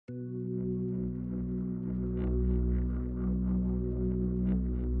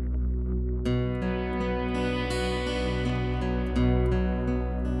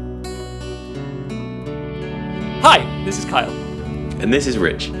Hi, this is Kyle. And this is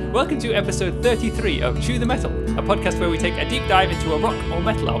Rich. Welcome to episode 33 of Chew the Metal, a podcast where we take a deep dive into a rock or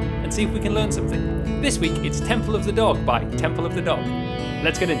metal album and see if we can learn something. This week it's Temple of the Dog by Temple of the Dog.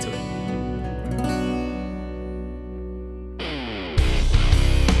 Let's get into it.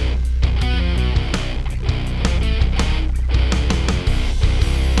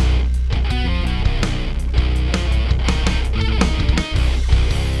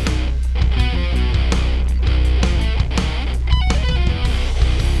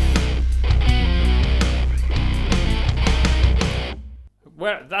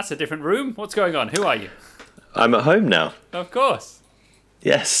 That's a different room. What's going on? Who are you? I'm at home now. Of course.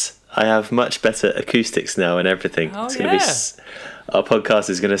 Yes, I have much better acoustics now and everything. Oh, It's gonna be our podcast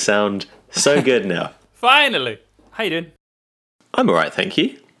is going to sound so good now. Finally. How you doing? I'm all right, thank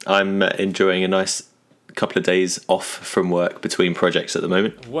you. I'm enjoying a nice couple of days off from work between projects at the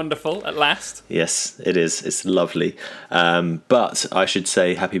moment. Wonderful, at last. Yes, it is. It's lovely. But I should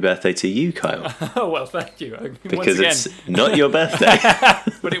say happy birthday to you, Kyle. Oh, well, thank you. Because it's not your birthday.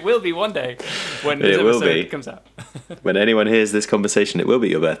 But it will be one day when It this will episode be. comes out. When anyone hears this conversation, it will be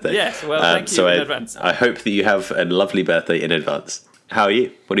your birthday. Yes, well, thank you so in advance. I hope that you have a lovely birthday in advance. How are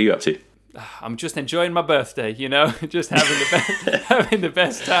you? What are you up to? I'm just enjoying my birthday, you know, just having the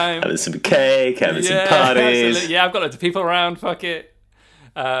best time. Having some cake, having some parties. Absolutely. Yeah, I've got loads of people around. Fuck it.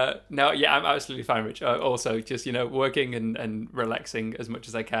 No, yeah, I'm absolutely fine, Rich. Also, just, you know, working and relaxing as much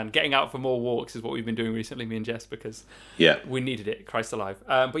as I can. Getting out for more walks is what we've been doing recently, me and Jess, because we needed it. Christ alive.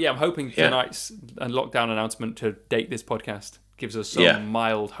 But yeah, I'm hoping tonight's lockdown announcement to date this podcast gives us some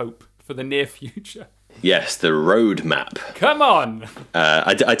mild hope for the near future. Yes, the roadmap. Come on.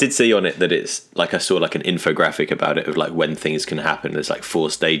 I did see on it that it's like I saw like an infographic about it of like when things can happen. There's like 4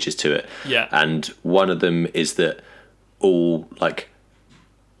 stages to it. Yeah. And one of them is that all like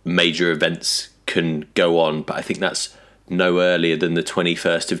major events can go on, but I think that's no earlier than the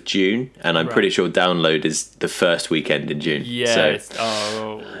 21st of June. And I'm pretty sure Download is the first weekend in June. Yeah.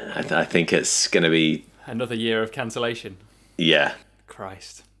 So I think it's going to be another year of cancellation. Yeah.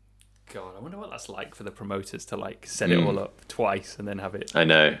 Christ. God, I wonder what that's like for the promoters to like set it all up twice and then have it. I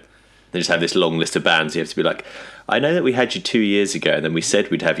know. They just have this long list of bands. You have to be like, I know that we had you 2 years ago, and then we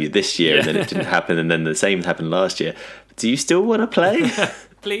said we'd have you this year, and then it didn't happen, and then the same happened last year. Do you still want to play?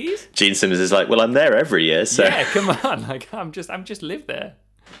 Please? Gene Simmons is like, well, I'm there every year, so yeah, come on, like I'm just live there.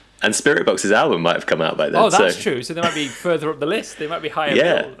 And Spirit Box's album might have come out by then. Oh, that's true. So they might be further up the list. They might be higher.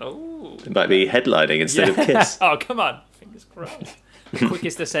 Yeah. Oh, it might be headlining instead of Kiss. Oh, come on, fingers crossed. The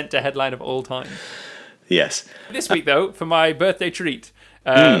quickest ascent to headline of all time. Yes. This week, though, for my birthday treat,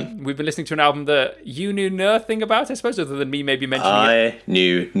 we've been listening to an album that you knew nothing about, I suppose, other than me maybe mentioning it. I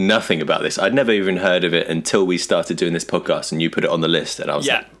knew nothing about this. I'd never even heard of it until we started doing this podcast and you put it on the list, and I was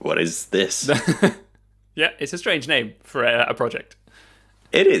like, what is this? Yeah, it's a strange name for a project.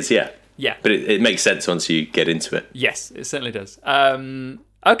 It is, yeah. Yeah. But it makes sense once you get into it. Yes, it certainly does.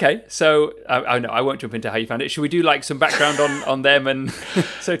 Okay, so I won't jump into how you found it. Should we do like some background on them? And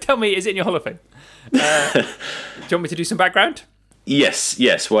so tell me, is it in your Hall of Fame? Do you want me to do some background? Yes.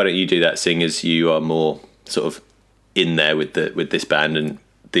 Why don't you do that, seeing as you are more sort of in there with this band and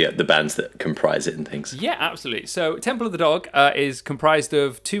the bands that comprise it and things. Yeah, absolutely. So Temple of the Dog is comprised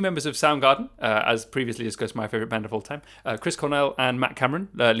of 2 members of Soundgarden, as previously discussed, my favourite band of all time, Chris Cornell and Matt Cameron,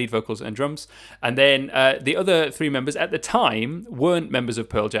 lead vocals and drums. And then the other 3 members at the time weren't members of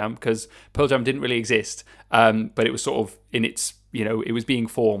Pearl Jam, because Pearl Jam didn't really exist, but it was sort of in its, you know, it was being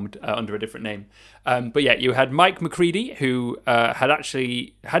formed under a different name. But yeah, you had Mike McCready, who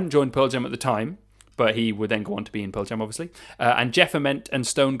hadn't joined Pearl Jam at the time, but he would then go on to be in Pearl Jam, obviously. And Jeff Ament and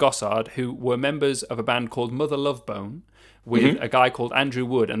Stone Gossard, who were members of a band called Mother Love Bone, with a guy called Andrew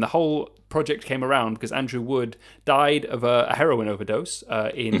Wood. And the whole project came around because Andrew Wood died of a heroin overdose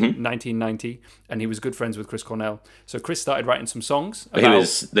in 1990, and he was good friends with Chris Cornell. So Chris started writing some songs.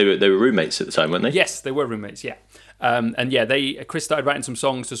 They were roommates at the time, weren't they? Yes, they were roommates, yeah. Chris started writing some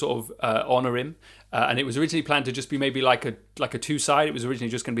songs to sort of honour him, and it was originally planned to just be maybe like a 2-side. It was originally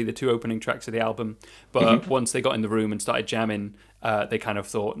just going to be the 2 opening tracks of the album, but once they got in the room and started jamming, they kind of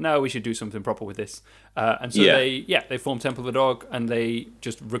thought, no, we should do something proper with this, and so they formed Temple of the Dog, and they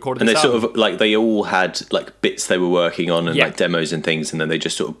just recorded. And they album. sort of like they all had like bits they were working on and like demos and things, and then they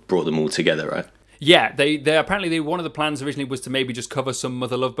just sort of brought them all together, right? Yeah, they apparently one of the plans originally was to maybe just cover some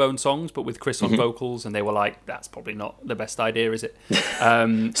Mother Love Bone songs, but with Chris on vocals, and they were like, that's probably not the best idea, is it?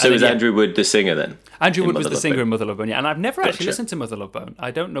 So was Andrew Wood the singer then? Andrew Wood was the singer in Mother Love Bone, yeah. And I've never actually listened to Mother Love Bone. I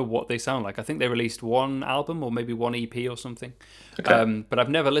don't know what they sound like. I think they released 1 album or maybe 1 EP or something. Okay. But I've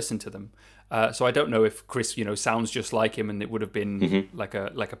never listened to them. So I don't know if Chris, sounds just like him and it would have been like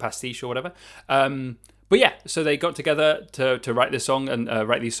a pastiche or whatever. But yeah, so they got together to write this song and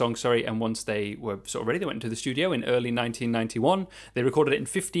write these songs, and once they were sort of ready, they went into the studio in early 1991. They recorded it in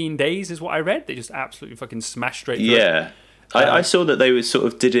 15 days, is what I read. They just absolutely fucking smashed straight through it. Yeah. I saw that they sort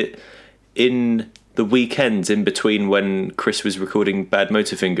of did it in the weekends in between when Chris was recording Bad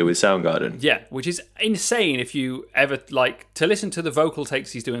Motorfinger with Soundgarden. Yeah, which is insane if you ever, like, to listen to the vocal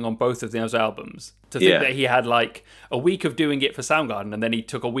takes he's doing on both of those albums. To think that he had, like, a week of doing it for Soundgarden and then he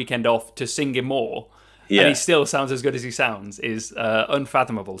took a weekend off to sing it more. Yeah. And he still sounds as good as he sounds is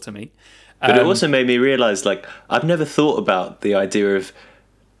unfathomable to me. But it also made me realise, like, I've never thought about the idea of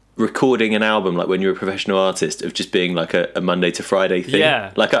recording an album, like when you're a professional artist, of just being like a Monday to Friday thing.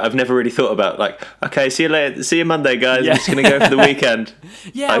 Yeah. Like, I've never really thought about, like, okay, see you later, see you Monday, guys. I'm just going to go for the weekend.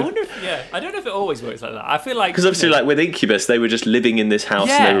 I wonder if, I don't know if it always works like that. I feel like... Because obviously, like, with Incubus, they were just living in this house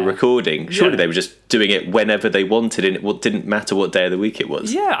and they were recording. Surely they were just doing it whenever they wanted, and it didn't matter what day of the week it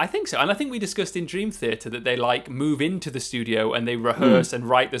was. Yeah, I think so. And I think we discussed in Dream Theater that they, like, move into the studio and they rehearse and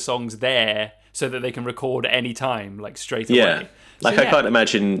write the songs there so that they can record at any time, like, straight away. Yeah. Like, I can't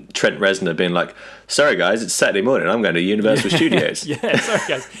imagine Trent Reznor being like, sorry, guys, it's Saturday morning, I'm going to Universal Studios. Sorry,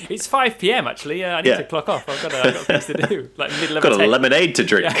 guys. It's 5 p.m, actually. I need to clock off. I've got things to do. Like, middle of got a lemonade to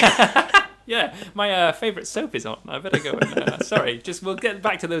drink. Yeah, my favourite soap is on. I better go and... sorry, we'll get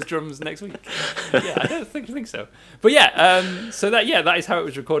back to those drums next week. Yeah, I don't think so. But yeah, so that is how it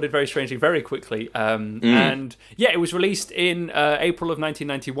was recorded, very strangely, very quickly. And yeah, it was released in April of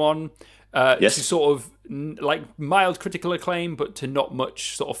 1991. To sort of like mild critical acclaim, but to not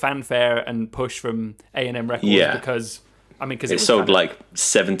much sort of fanfare and push from A&M Records because it sold like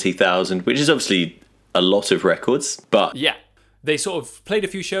 70,000, which is obviously a lot of records, but they sort of played a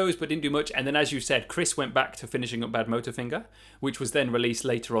few shows but didn't do much. And then, as you said, Chris went back to finishing up Bad Motorfinger, which was then released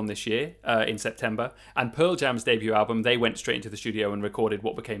later on this year in September. And Pearl Jam's debut album, they went straight into the studio and recorded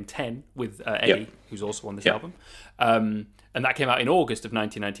what became 10 with Eddie, who's also on this album. And that came out in August of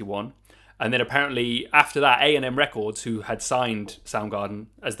 1991. And then apparently after that, A&M Records, who had signed Soundgarden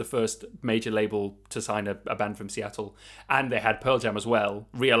as the first major label to sign a band from Seattle, and they had Pearl Jam as well,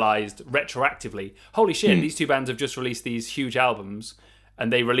 realised retroactively, holy shit, these two bands have just released these huge albums,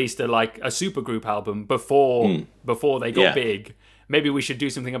 and they released a supergroup album before they got big. Maybe we should do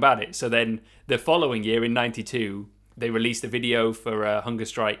something about it. So then the following year, in 92, they released a video for Hunger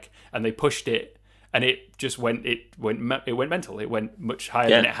Strike, and they pushed it. And it just went mental. It went much higher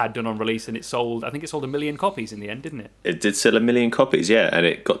than it had done on release, and it sold 1 million copies in the end, didn't it? It did sell 1 million copies, and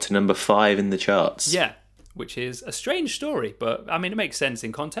it got to number 5 in the charts. Yeah, which is a strange story, but I mean, it makes sense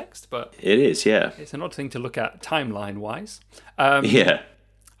in context. But it is, it's an odd thing to look at timeline-wise. And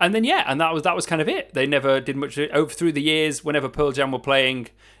then and that was kind of it. They never did much over through the years. Whenever Pearl Jam were playing,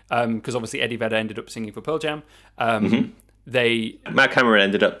 because obviously Eddie Vedder ended up singing for Pearl Jam. Matt Cameron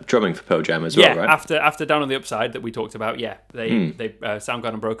ended up drumming for Pearl Jam as well, right? After Down on the Upside that we talked about,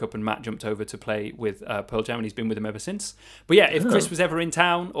 Soundgarden broke up and Matt jumped over to play with Pearl Jam, and he's been with them ever since. But yeah, if Chris was ever in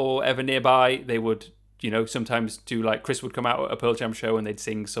town or ever nearby, they would, sometimes do, like, Chris would come out at a Pearl Jam show and they'd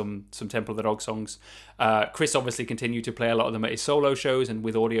sing some Temple of the Dog songs. Chris obviously continued to play a lot of them at his solo shows and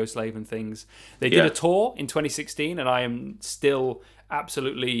with Audioslave and things. They did a tour in 2016, and I am still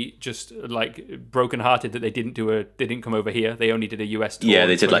absolutely just like brokenhearted that they didn't come over here. They only did a US tour. Yeah,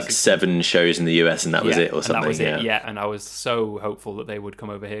 they did like 7 shows in the US and that was it or something. And that was it, and I was so hopeful that they would come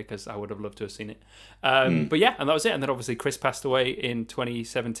over here because I would have loved to have seen it. But yeah, and that was it. And then obviously Chris passed away in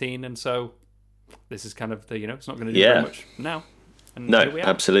 2017, and so this is kind of the, it's not going to do very much now. And no,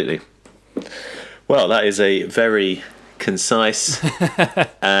 absolutely. Well, that is a very concise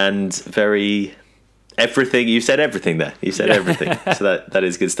and very... everything. You said everything there. You said everything. So that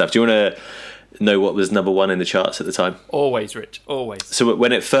is good stuff. Do you want to know what was number 1 in the charts at the time? Always, Rich. Always. So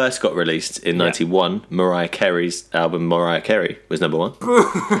when it first got released in 91, Mariah Carey's album Mariah Carey was number 1.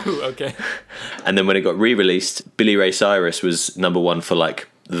 Okay. And then when it got re-released, Billy Ray Cyrus was number 1 for like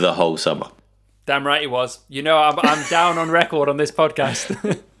the whole summer. Damn right he was. I'm down on record on this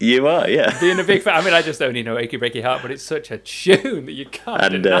podcast. You are, yeah. Being a big fan. I mean, I just only know Achy Breaky Heart, but it's such a tune that you can't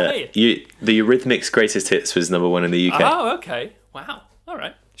deny it. The Eurythmics' Greatest Hits was number 1 in the UK. Oh, okay. Wow. All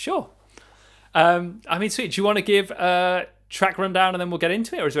right. Sure. I mean, sweet. Do you want to give a track rundown and then we'll get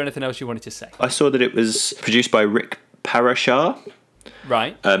into it, or is there anything else you wanted to say? I saw that it was produced by Rick Parashar.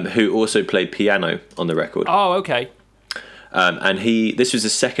 Right. Who also played piano on the record. Oh, okay. And this was the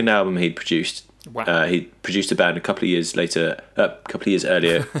second album he'd produced. Wow. He produced a band a couple of years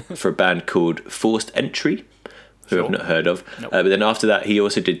earlier for a band called Forced Entry, who I've not heard of. Nope. But then after that, he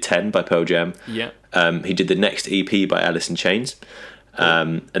also did 10 by Pearl Jam. Yeah. He did the next EP by Alice in Chains. Cool.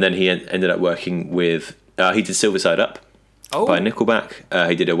 And then he ended up working with... he did Silver Side Up by Nickelback.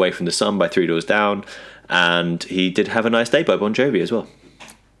 He did Away from the Sun by Three Doors Down. And he did Have a Nice Day by Bon Jovi as well.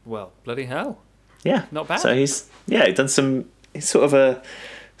 Well, bloody hell. Yeah. Not bad. So he's done some, he's sort of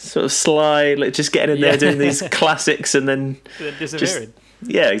sly, like just getting in there, doing these classics and then disappearing.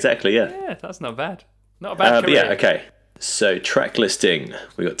 Yeah, exactly, yeah. Yeah, that's not bad. Not a bad But career. yeah, okay. So track listing.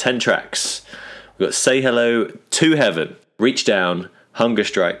 We've got 10 tracks. We've got Say Hello to Heaven, Reach Down, Hunger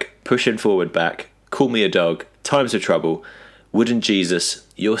Strike, Pushing Forward Back, Call Me a Dog, Times of Trouble, Wooden Jesus,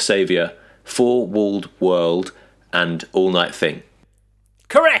 Your Saviour, Four Walled World, and All Night Thing.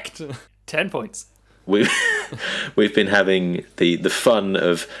 Correct! 10 points. We've been having the fun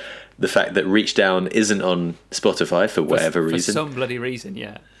of the fact that Reach Down isn't on Spotify for whatever reason. For some bloody reason,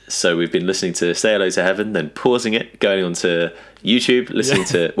 yeah. So we've been listening to Say Hello to Heaven, then pausing it, going onto YouTube, listening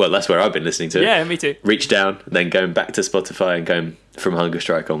to, well, that's where I've been listening to it. Yeah, me too. Reach Down, then going back to Spotify and going from Hunger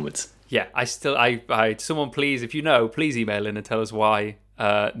Strike onwards. Yeah, someone please, if you know, please email in and tell us why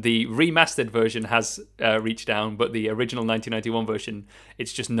the remastered version has Reach Down, but the original 1991 version,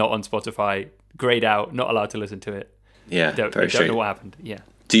 it's just not on Spotify, grayed out, not allowed to listen to it. Yeah, very don't know what happened. Yeah.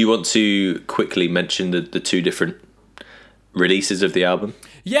 Do you want to quickly mention the two different releases of the album?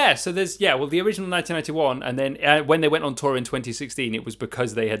 Yeah, so there's the original 1991, and then when they went on tour in 2016, it was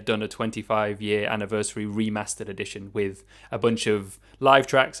because they had done a 25-year anniversary remastered edition with a bunch of live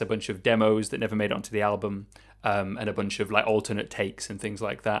tracks, a bunch of demos that never made it onto the album, and a bunch of like alternate takes and things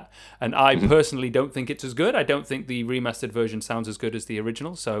like that. And I personally don't think it's as good. I don't think the remastered version sounds as good as the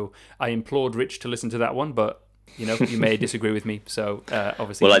original, so I implored Rich to listen to that one, but you know, you may disagree with me, so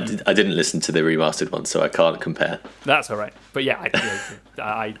obviously... Well, I didn't listen to the remastered one, so I can't compare. That's all right. But yeah,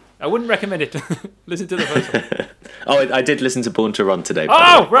 I wouldn't recommend it. Listen to the first one. Oh, I did listen to Born to Run today.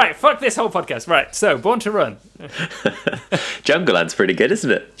 Oh, right. Fuck this whole podcast. Right, so Born to Run. Jungleland's pretty good,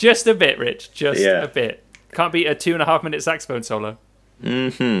 isn't it? Just a bit, Rich. Just a bit. Can't beat a 2.5-minute saxophone solo.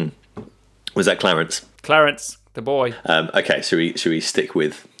 Was that Clarence? Clarence, the boy. Okay, should we stick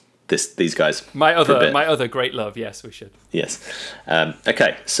with these guys? My other great love. Yes, we should. Yes.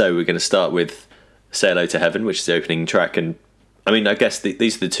 Okay, so we're going to start with Say Hello to Heaven, which is the opening track, and I mean, I guess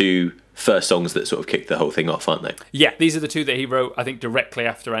these are the two first songs that sort of kicked the whole thing off, aren't they? Yeah, these are the two that he wrote, I think, directly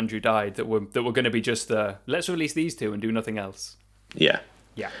after Andrew died. That were going to be just let's release these two and do nothing else. Yeah.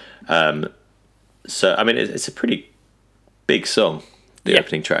 Yeah. So I mean, it's a pretty big song. The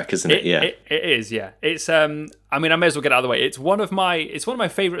opening track, isn't it? Yeah, it is. Yeah, it's. I mean, I may as well get it out of the way. It's one of my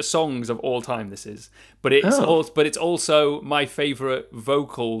favorite songs of all time. This is, but it's also my favorite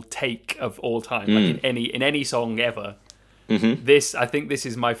vocal take of all time. Like in any song ever. Mm-hmm. I think this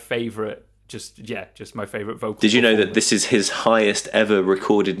is my favorite. Just my favorite vocal. Did you know that this is his highest ever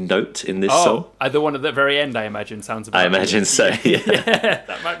recorded note in this song? The one at the very end, I imagine, sounds about. I imagine so. Yeah. Yeah,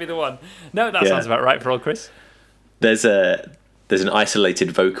 that might be the one. No, that sounds about right for old Chris. There's an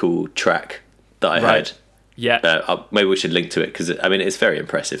isolated vocal track that I heard. Yeah. Maybe we should link to it because I mean it's very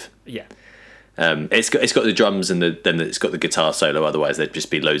impressive. Yeah. It's got the drums and then it's got the guitar solo. Otherwise, there'd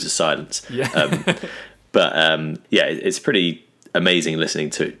just be loads of silence. Yeah. It's pretty amazing listening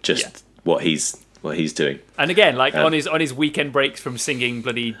to just what he's doing. And again, like on his weekend breaks from singing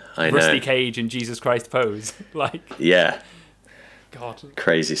bloody Rusty Cage and Jesus Christ Pose, like God,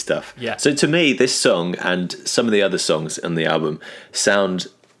 crazy stuff. Yeah. So to me, this song and some of the other songs on the album sound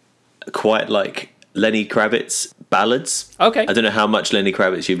quite like Lenny Kravitz ballads. Okay. I don't know how much Lenny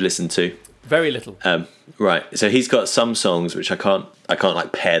Kravitz you've listened to. Very little. Right. So he's got some songs which I can't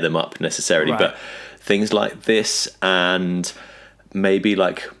like pair them up necessarily, but things like this and maybe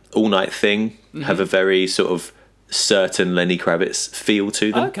like All Night Thing have a very sort of certain Lenny Kravitz feel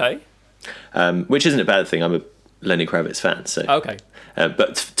to them. Okay. Which isn't a bad thing. I'm a Lenny Kravitz fan, so okay.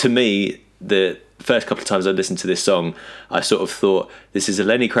 But to me, the first couple of times I listened to this song, I sort of thought this is a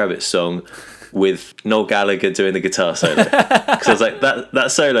Lenny Kravitz song with Noel Gallagher doing the guitar solo, because I was like,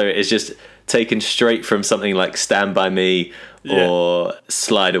 that solo is just taken straight from something like Stand By Me or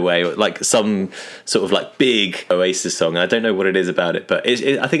Slide Away, or like some sort of like big Oasis song. I don't know what it is about it, but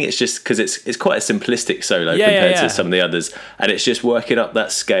I think it's just because it's quite a simplistic solo compared to some of the others, and it's just working up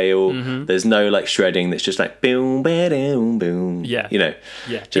that scale. There's no like shredding. It's just like boom, boom, boom. Yeah, you know.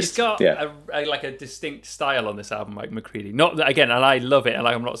 Yeah, he's got a distinct style on this album, Mike McCready. Not that, again, and I love it, and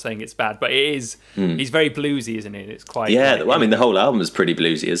I'm not saying it's bad, but it is. He's very bluesy, isn't it? It's quite. Yeah, I mean the whole album is pretty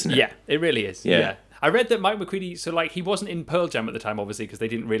bluesy, isn't it? Yeah, it really is. Yeah. I read that Mike McCready, so like he wasn't in Pearl Jam at the time, obviously, because they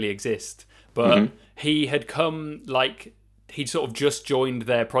didn't really exist. But he had come, like, he'd sort of just joined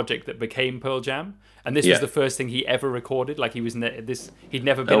their project that became Pearl Jam, and this was the first thing he ever recorded. Like he was he'd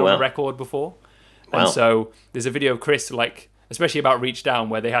never been on a record before, and so there's a video of Chris, like, especially about Reach Down,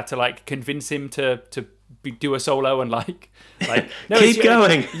 where they had to like convince him to do a solo and no, Keep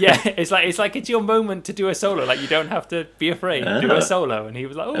going. Yeah, it's like it's your moment to do a solo. Like you don't have to be afraid. Do a solo, and he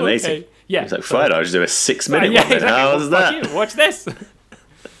was like, "Oh, Amazing. okay, yeah." It's like, fine, I'll just do a 6-minute yeah, one. Then. exactly. How was Fuck that? you. Watch this.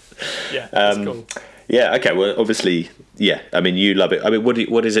 Yeah, that's cool. Yeah. Okay. Well, obviously, yeah. I mean, you love it. I mean,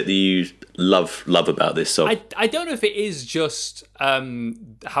 what is it that you love about this song? I don't know if it is just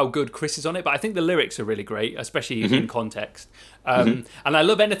how good Chris is on it, but I think the lyrics are really great, especially in context. And I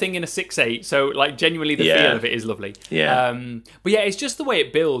love anything in a 6/8, so like genuinely the feel of it is lovely. Yeah. But yeah, it's just the way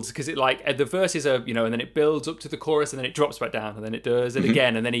it builds, because it like the verses are, and then it builds up to the chorus and then it drops back down and then it does it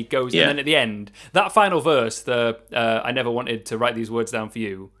again and then he goes and then at the end, that final verse, I never wanted to write these words down for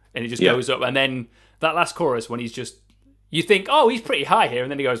you, and it just goes up, and then that last chorus when he's just, you think, oh, he's pretty high here,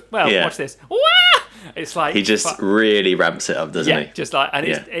 and then he goes, well, watch this. Wah! It's like he just really ramps it up, doesn't he? Just like, and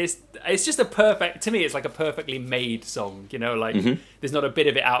it's just a perfect, to me, it's like a perfectly made song, like there's not a bit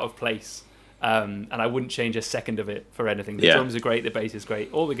of it out of place, and I wouldn't change a second of it for anything. The drums are great, the bass is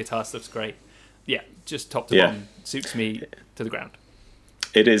great, all the guitar stuff's great. Yeah, just top to bottom, suits me to the ground.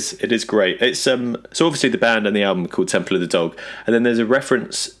 It is great. It's so obviously the band and the album are called Temple of the Dog, and then there's a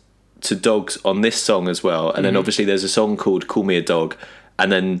reference to dogs on this song as well, and then obviously there's a song called Call Me a Dog,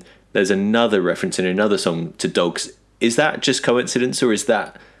 and then there's another reference in another song to dogs. Is that just coincidence, or is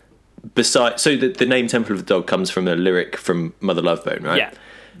that besides? So the name Temple of the Dog comes from a lyric from Mother Love Bone, right?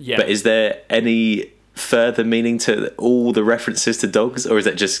 Yeah. But is there any further meaning to all the references to dogs, or is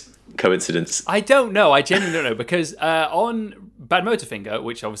that just coincidence? I don't know. I genuinely don't know, because on Bad Motorfinger,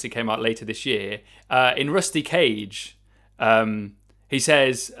 which obviously came out later this year, in Rusty Cage, he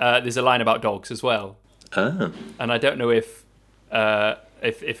says there's a line about dogs as well. Oh. And I don't know if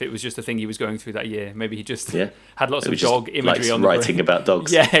it was just a thing he was going through that year. Maybe he just had lots of dog imagery on the writing brain. about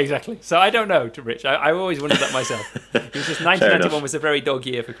dogs. Yeah, exactly. So I don't know, Rich. I always wondered that myself. It was just 1991 was a very dog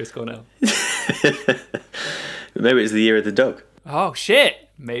year for Chris Cornell. Maybe it's the year of the dog. Oh, shit.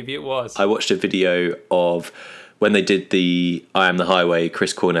 Maybe it was. I watched a video of when they did the I Am the Highway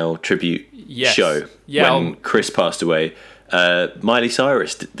Chris Cornell tribute show. Yeah, when Chris passed away. Miley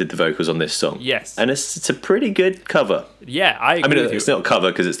Cyrus did the vocals on this song. Yes. And it's a pretty good cover. Yeah, I agree with you. It's not a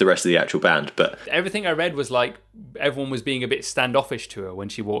cover because it's the rest of the actual band, but everything I read was like everyone was being a bit standoffish to her when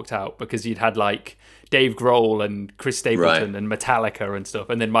she walked out, because you'd had like Dave Grohl and Chris Stapleton and Metallica and stuff,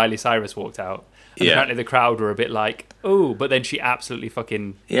 and then Miley Cyrus walked out. And apparently the crowd were a bit like, oh, but then she absolutely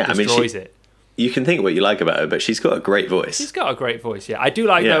fucking destroys it. You can think what you like about her, but she's got a great voice. She's got a great voice, yeah. I do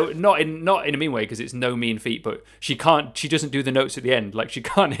like, though, not in a mean way, because it's no mean feat, but she doesn't do the notes at the end. Like, she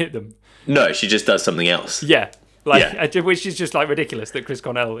can't hit them. No, she just does something else. Yeah. Which is just, like, ridiculous that Chris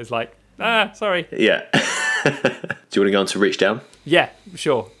Cornell is like, sorry. Yeah. Do you want to go on to Reach Down? Yeah,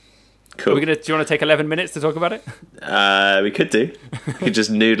 sure. Cool. Do you want to take 11 minutes to talk about it? We could do. We could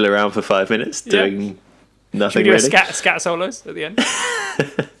just noodle around for 5 minutes doing nothing really. Should we do scat solos at the end?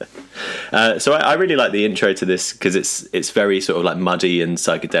 So I really like the intro to this, because it's very sort of like muddy and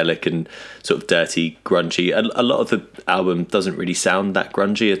psychedelic and sort of dirty, grungy. A lot of the album doesn't really sound that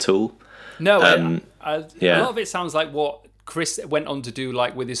grungy at all. No, a lot of it sounds like what Chris went on to do,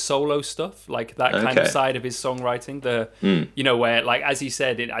 like with his solo stuff, like that kind of side of his songwriting. Where, like, as he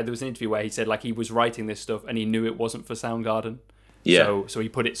said, there was an interview where he said like he was writing this stuff and he knew it wasn't for Soundgarden. Yeah. So he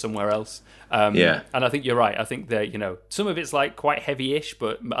put it somewhere else. And I think you're right. I think that, some of it's like quite heavy-ish,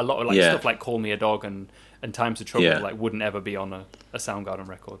 but a lot of like stuff like Call Me a Dog and Times of Trouble like wouldn't ever be on a Soundgarden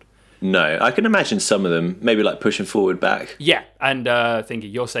record. No, I can imagine some of them maybe like Pushing Forward Back. Yeah, and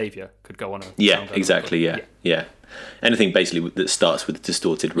thinking Your Savior could go on a Soundgarden exactly. Record. Yeah. Anything basically that starts with a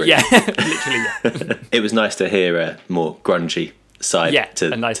distorted riff. Yeah, literally. It was nice to hear a more grungy side to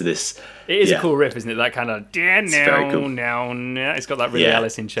this. It is a cool riff, isn't it? That kind of very cool. It's got that really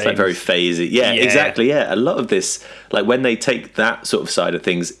Alice in Chains. It's like very phasey. Yeah, exactly. Yeah, a lot of this, like when they take that sort of side of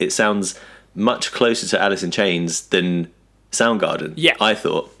things, it sounds much closer to Alice in Chains than Soundgarden. Yeah, I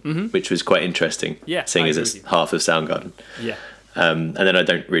thought, which was quite interesting. Yeah, seeing as it's half of Soundgarden. Yeah. And then I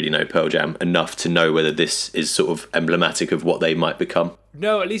don't really know Pearl Jam enough to know whether this is sort of emblematic of what they might become.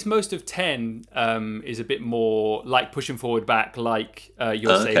 No, at least most of 10 is a bit more like Pushing Forward Back, like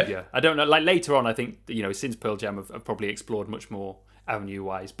Your Savior. I don't know, like later on, I think, since Pearl Jam have probably explored much more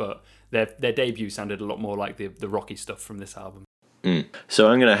avenue-wise, but their debut sounded a lot more like the rocky stuff from this album. So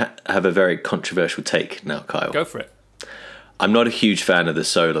I'm going to have a very controversial take now, Kyle. Go for it. I'm not a huge fan of the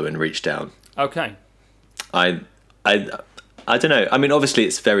solo in Reach Down. Okay. I don't know. I mean, obviously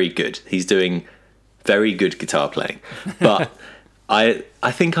it's very good. He's doing very good guitar playing. But I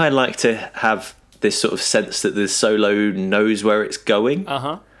think I like to have this sort of sense that the solo knows where it's going.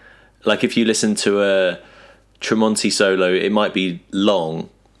 Uh-huh. Like if you listen to a Tremonti solo, it might be long,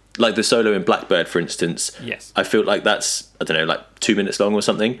 like the solo in Blackbird, for instance. Yes. I feel like that's, I don't know, like 2 minutes long or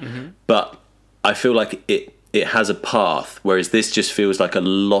something. But I feel like it has a path, whereas this just feels like a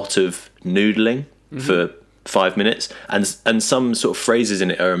lot of noodling for 5 minutes. And some sort of phrases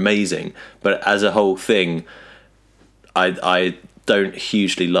in it are amazing, but as a whole thing, I don't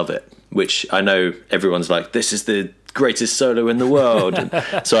hugely love it, which I know everyone's like, this is the greatest solo in the world. And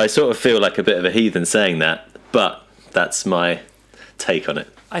so I sort of feel like a bit of a heathen saying that, but that's my take on it.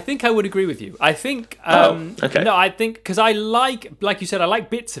 I think I would agree with you. I think, okay. No, I think, because I like you said, I like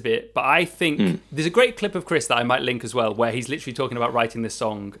bits of it, but I think there's a great clip of Chris that I might link as well, where he's literally talking about writing this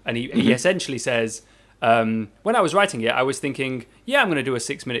song, and he essentially says, when I was writing it, I was thinking, yeah, I'm going to do a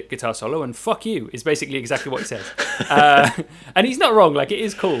 6-minute guitar solo, and fuck you, is basically exactly what he says. And he's not wrong, like, it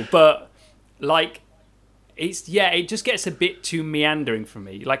is cool, but, like, it just gets a bit too meandering for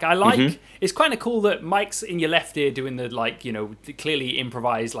me. Like, I like, it's kind of cool that Mike's in your left ear doing the, like, you know, the clearly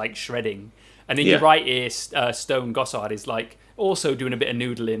improvised, like, shredding, and in your right ear, Stone Gossard is, like, also doing a bit of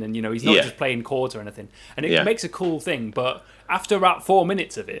noodling, and, you know, he's not just playing chords or anything, and it makes a cool thing. But after about 4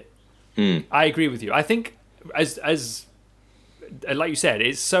 minutes of it, I agree with you. I think, as like you said,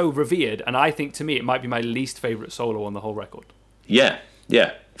 it's so revered, and I think, to me, it might be my least favourite solo on the whole record. Yeah,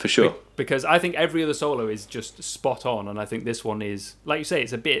 for sure. Because I think every other solo is just spot on, and I think this one is, like you say,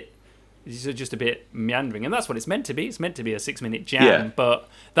 it's just a bit meandering, and that's what it's meant to be. It's meant to be a 6-minute jam, but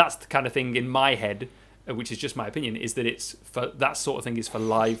that's the kind of thing in my head, which is just my opinion, is that it's for that sort of thing is for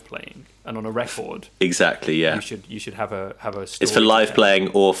live playing, and on a record, exactly. Yeah, you should have a story. It's for live playing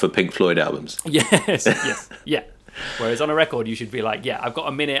or for Pink Floyd albums. Yes, yeah. Whereas on a record, you should be like, yeah, I've got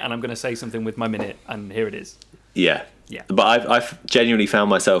a minute, and I'm going to say something with my minute, and here it is. Yeah. But I've genuinely found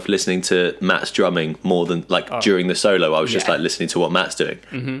myself listening to Matt's drumming more than during the solo. I was just like listening to what Matt's doing.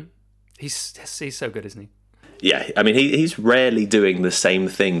 Mm-hmm. He's so good, isn't he? Yeah, I mean he's rarely doing the same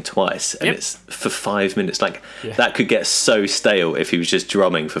thing twice, and it's for 5 minutes. Like that could get so stale if he was just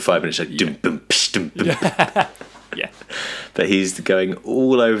drumming for 5 minutes, like dum bum psh, dum bum. Yeah. But he's going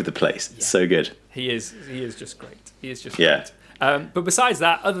all over the place. It's so good. He is just great. Great. But besides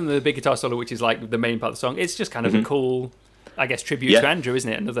that, other than the big guitar solo, which is like the main part of the song, it's just kind of a cool, I guess, tribute to Andrew,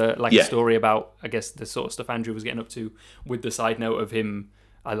 isn't it? Another a story about, I guess, the sort of stuff Andrew was getting up to, with the side note of him.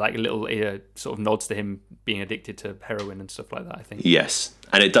 I like a little sort of nods to him being addicted to heroin and stuff like that, I think. Yes,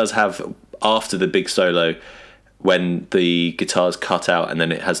 and it does have, after the big solo, when the guitar's cut out and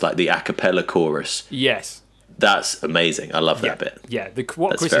then it has like the a cappella chorus. Yes. That's amazing. I love that bit. Yeah,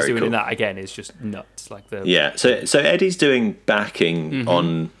 what Chris is doing in that, again, is just nuts. So Eddie's doing backing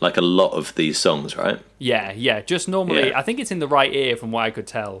on like a lot of these songs, right? Yeah. Just normally, I think it's in the right ear from what I could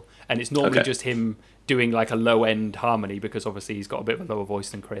tell, and it's normally just him doing like a low end harmony, because obviously he's got a bit of a lower voice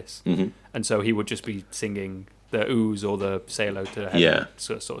than Chris, and so he would just be singing the oohs or the say hello to heaven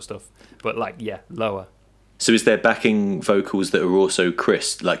sort of stuff, but lower. So is there backing vocals that are also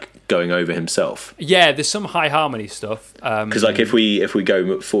Chris, like going over himself? Yeah, there's some high harmony stuff. Because like if we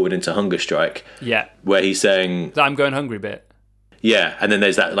go forward into Hunger Strike, where he's saying "I'm going hungry" bit. Yeah, and then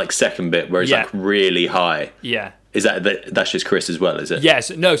there's that like second bit where it's like really high. Yeah. Is that's just Chris as well? Is it?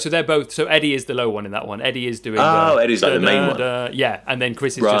 Yes. No. So they're both. So Eddie is the low one in that one. Eddie is doing. Eddie's like the main one. And then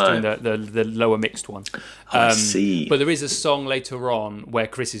Chris is just doing the lower mixed one. I see. But there is a song later on where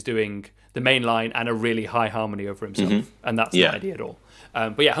Chris is doing the main line and a really high harmony over himself, and that's not Eddie at all.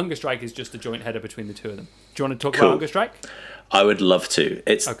 But yeah, Hunger Strike is just a joint header between the two of them. Do you want to talk about Hunger Strike? I would love to.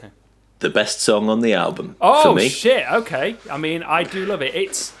 It's the best song on the album for me. Oh shit! Okay, I mean, I do love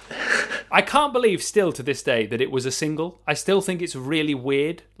it. I can't believe still to this day that it was a single. I still think it's really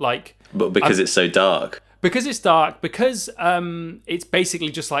weird. But because it's so dark. Because it's dark, because it's basically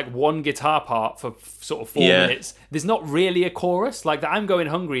just like one guitar part for sort of 4 minutes. There's not really a chorus. Like the "I'm Going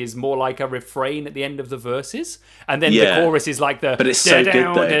Hungry" is more like a refrain at the end of the verses, and then the chorus is like the. But it's so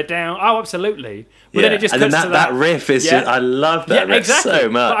good though. Down. Oh, absolutely. But then it just cuts to that riff is just, I love that riff so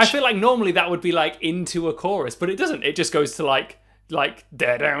much. But I feel like normally that would be like into a chorus, but it doesn't. It just goes to like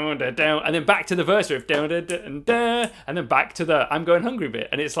da down da down, and then back to the verse riff down da da da, and then back to the "I'm Going Hungry" bit,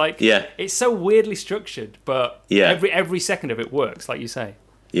 and it's like it's so weirdly structured, but every second of it works, like you say.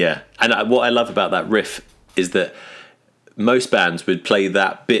 Yeah, and what I love about that riff is that most bands would play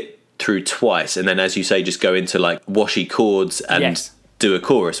that bit through twice, and then, as you say, just go into like washy chords and do a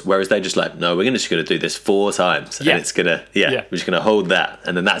chorus, whereas they're just like, no, we're just going to do this 4 times, and it's gonna we're just going to hold that,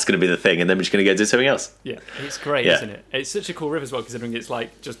 and then that's going to be the thing, and then we're just going to go do something else. It's great, isn't it? It's such a cool riff as well, considering it's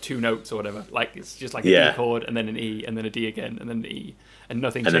like just 2 notes or whatever, like it's just like an E chord and then an E and then a D again and then an E, and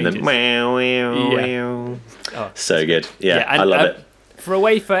nothing changes. And then so good. I love it. For a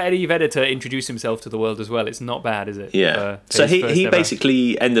way for Eddie Vedder to introduce himself to the world as well, it's not bad, is it? Yeah. So he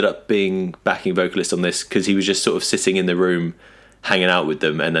basically ended up being backing vocalist on this because he was just sort of sitting in the room, hanging out with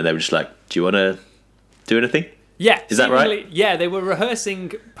them, and then they were just like, "Do you want to do anything?" Yeah. Is that right? Yeah, they were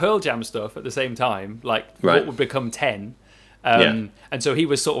rehearsing Pearl Jam stuff at the same time, like what would become 10. And so he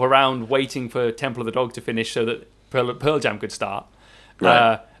was sort of around waiting for Temple of the Dog to finish so that Pearl Jam could start.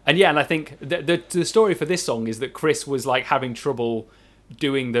 Right. And I think the story for this song is that Chris was like having trouble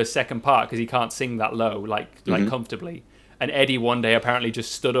doing the second part because he can't sing that low, like comfortably. And Eddie one day apparently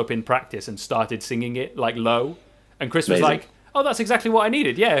just stood up in practice and started singing it like low. And Chris was like, "Oh, that's exactly what I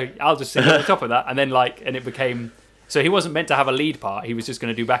needed. Yeah, I'll just sing on the top of that." And then and it became. So he wasn't meant to have a lead part. He was just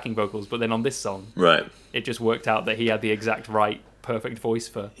going to do backing vocals. But then on this song, it just worked out that he had the exact right, perfect voice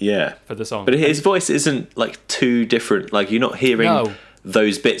for the song. But his voice isn't like too different. Like you're not hearing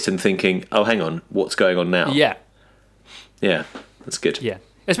those bits and thinking, "Oh, hang on, what's going on now?" Yeah, that's good. Yeah,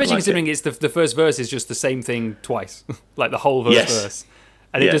 especially considering it's the first verse is just the same thing twice, like the whole verse,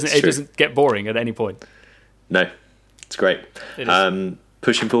 and it doesn't get boring at any point. No, it's great.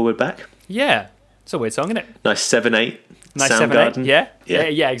 Pushing Forward Back. Yeah. It's a weird song, isn't it? Nice 7/8. Nice 7/8.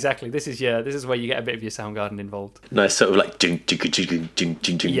 Yeah, exactly. This is where you get a bit of your Soundgarden involved. Nice sort of like ding, ding, ding, ding,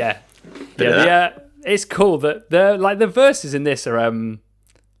 ding, ding. Yeah. It's cool that the verses in this are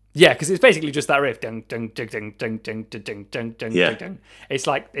because it's basically just that riff. Ding, ding, ding, ding, ding, ding, ding, ding, ding, ding. It's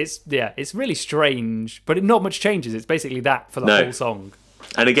like it's really strange, but not much changes. It's basically that for the whole song.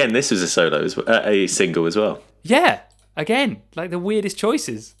 And again, this was a solo a single as well. Yeah. Again, like the weirdest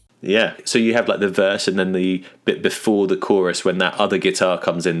choices. Yeah, so you have like the verse and then the bit before the chorus when that other guitar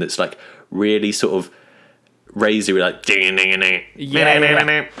comes in that's like really sort of razor, like ding ding ding.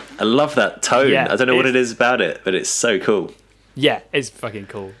 Yeah. I love that tone. Yeah, I don't know what it is about it, but it's so cool. Yeah, it's fucking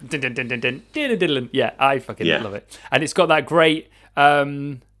cool. Yeah, I fucking love it. And it's got that great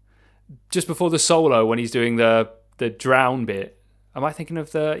just before the solo when he's doing the drown bit. Am I thinking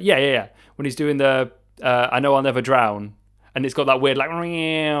of the when he's doing the I Know I'll Never Drown. And it's got that weird, like,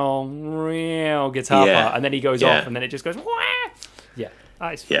 guitar part. And then he goes off, and then it just goes, wah! Yeah,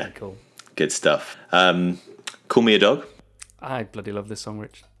 it's fucking cool. Good stuff. Call Me a Dog. I bloody love this song,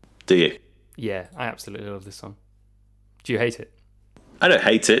 Rich. Do you? Yeah, I absolutely love this song. Do you hate it? I don't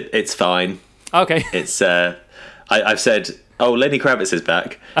hate it. It's fine. Okay. It's, I've said, Lenny Kravitz is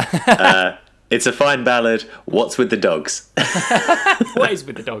back. It's a fine ballad. What's with the dogs? What is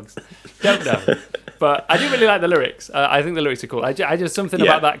with the dogs? Don't know. But I do really like the lyrics. I think the lyrics are cool. I just something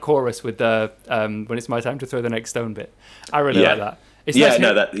about that chorus with the when it's my time to throw the next stone bit. I really like that. It's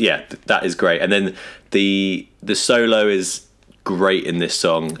that is great. And then the solo is great in this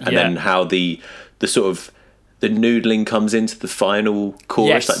song. And then how the sort of the noodling comes into the final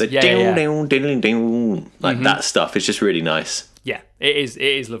chorus, like the ding ding ding ding, like that stuff. It's just really nice. Yeah, it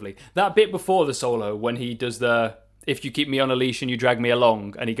is lovely. That bit before the solo when he does the "If you keep me on a leash and you drag me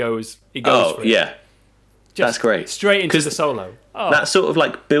along," and he goes for it. Yeah. That's great. Straight into the solo. That sort of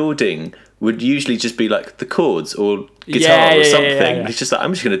like building would usually just be like the chords or guitar or something. Yeah. It's just like,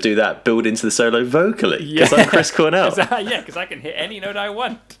 I'm just going to do that, build into the solo vocally because I'm Chris Cornell. Because I can hit any note I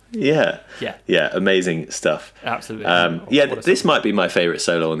want. Yeah, amazing stuff. Absolutely. This might be my favourite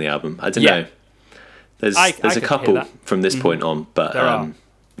solo on the album. I don't know. There's a couple from this point on, but there are.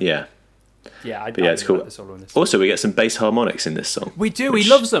 Yeah, it's cool. Like the solo in this. Also, we get some bass harmonics in this song. We do. He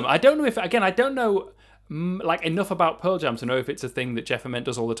loves them. I don't know like enough about Pearl Jam to know if it's a thing that Jeff Ament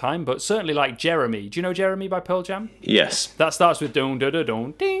does all the time, but certainly like Jeremy. Do you know Jeremy by Pearl Jam? Yes. That starts with dong da da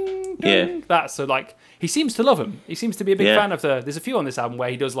dong ding. Ding. That's so like he seems to love them. He seems to be a big fan of there's a few on this album where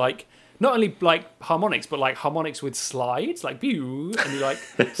he does like not only like harmonics but like harmonics with slides, like pew, and he like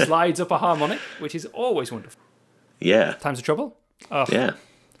slides up a harmonic, which is always wonderful. Yeah. Times of Trouble. Oh. Yeah.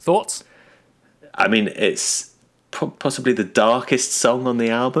 Thoughts? I mean, it's possibly the darkest song on the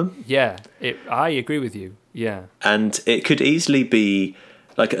album. Yeah, I agree with you. Yeah. And it could easily be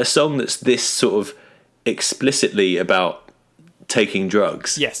like a song that's this sort of explicitly about taking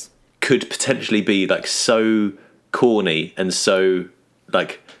drugs. Yes. Could potentially be like so corny and so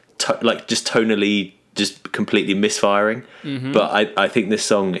like just tonally just completely misfiring. Mm-hmm. But I think this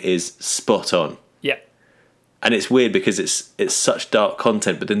song is spot on. Yeah. And it's weird because it's such dark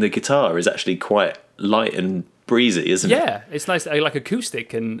content, but then the guitar is actually quite light and breezy, isn't it? Yeah, it's nice, like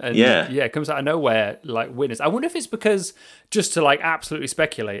acoustic and it comes out of nowhere, like weirdness. I wonder if it's because, just to like absolutely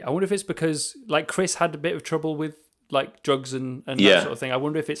speculate, I wonder if it's because like Chris had a bit of trouble with like drugs and that sort of thing. I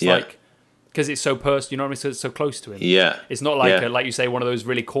wonder if it's like because it's so personal, you know what I mean? So it's so close to him. Yeah, it's not like like you say, one of those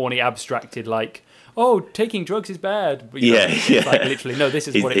really corny, abstracted like, oh, taking drugs is bad. But, you know, like literally, no, this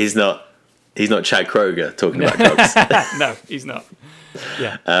is what it is. He's not. He's not Chad Kroger talking about drugs. No, he's not.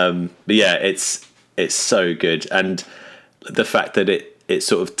 Yeah. But yeah, it's so good, and the fact that it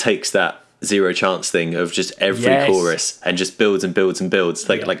sort of takes that zero chance thing of just every chorus and just builds and builds and builds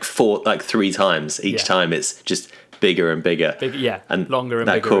like three times each time. It's just bigger and bigger, and longer and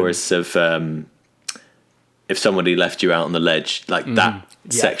that bigger. That chorus of if somebody left you out on the ledge, like that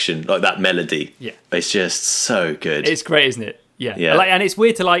section, like that melody, it's just so good. It's great, isn't it? Yeah. And it's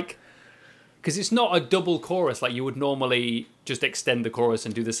weird to because it's not a double chorus like you would normally just extend the chorus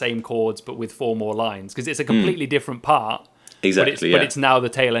and do the same chords but with 4 more lines, because it's a completely different part. Exactly. But it's now the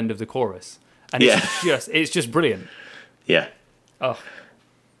tail end of the chorus, and it's just brilliant. Yeah. Oh,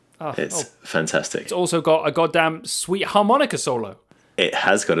 it's fantastic. It's also got a goddamn sweet harmonica solo. It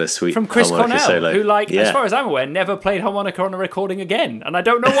has got a sweet from Chris harmonica Cornell, solo. who, as far as I'm aware, never played harmonica on a recording again, and I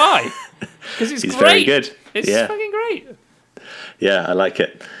don't know why. Because it's He's great. Very good. It's fucking great. Yeah, I like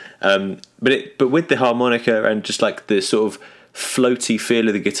it. But with the harmonica and just like the sort of floaty feel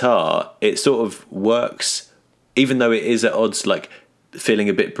of the guitar, it sort of works, even though it is at odds, like feeling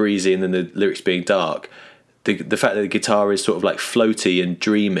a bit breezy and then the lyrics being dark. The fact that the guitar is sort of like floaty and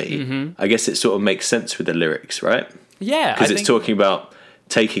dreamy, I guess it sort of makes sense with the lyrics, right? Yeah, because it's talking about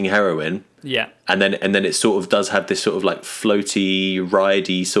taking heroin. Yeah, and then it sort of does have this sort of like floaty,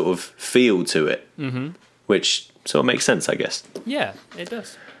 ridey sort of feel to it, which sort of makes sense, I guess. Yeah, it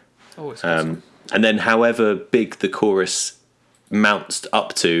does. Always. And then, however big the chorus mounts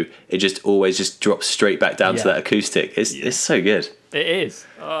up to, it just always just drops straight back down to that acoustic. It's so good. It is.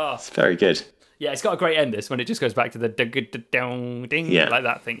 Oh. It's very good. Yeah, it's got a great end. This when it just goes back to the ding like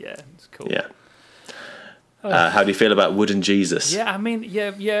that thing. Yeah, it's cool. Yeah. How do you feel about Wooden Jesus? Yeah, I mean,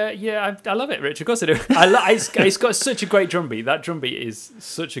 I love it, Rich. Of course I do. It's got such a great drum beat. That drum beat is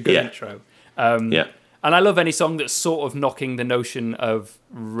such a good intro. And I love any song that's sort of knocking the notion of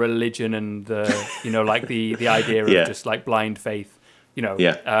religion and the idea of just like blind faith. I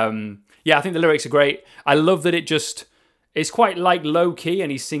think the lyrics are great. I love that it's quite like low key,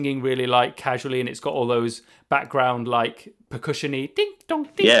 and he's singing really like casually, and it's got all those background like percussion-y ding dong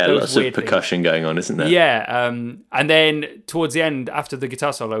ding. Yeah, lots of percussion going on, isn't there? Yeah, and then towards the end, after the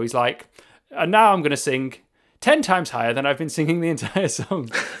guitar solo, he's like, and now I'm going to sing 10 times higher than I've been singing the entire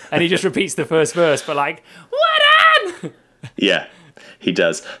song. And he just repeats the first verse, but like, what on? Yeah, he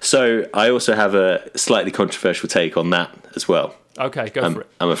does. So I also have a slightly controversial take on that as well. Okay, go for it.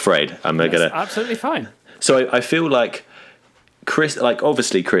 I'm afraid. That's absolutely fine. So I feel like Chris, like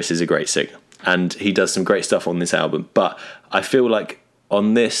obviously Chris is a great singer and he does some great stuff on this album, but I feel like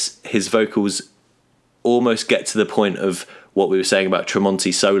on this, his vocals almost get to the point of what we were saying about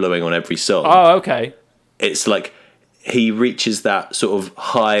Tremonti soloing on every song. Oh, okay. It's like he reaches that sort of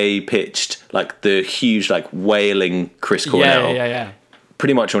high-pitched, like the huge, like wailing Chris Cornell. Yeah.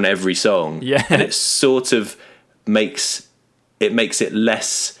 Pretty much on every song. Yeah. And it sort of makes it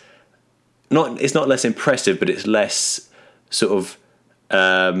less, it's not less impressive, but it's less sort of,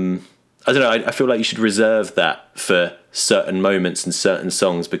 I don't know, I feel like you should reserve that for certain moments and certain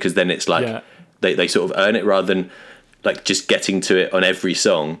songs, because then it's like they sort of earn it rather than like just getting to it on every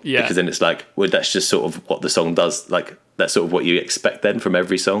song, because then it's like, well, that's just sort of what the song does. Like that's sort of what you expect then from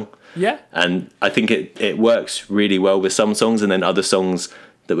every song. Yeah. And I think it works really well with some songs, and then other songs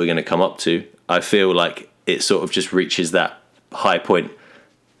that we're going to come up to, I feel like it sort of just reaches that high point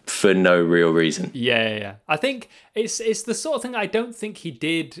for no real reason. Yeah. I think it's the sort of thing I don't think he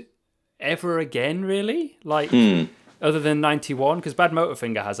did ever again, really. Like, other than 91, because Bad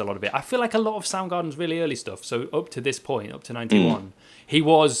Motorfinger has a lot of it. I feel like a lot of Soundgarden's really early stuff, so up to this point, up to 91, he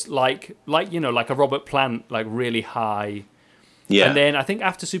was like a Robert Plant, like really high. Yeah. And then I think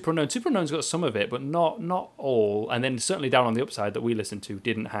after Super Unknown's got some of it, but not all. And then certainly Down on the Upside that we listened to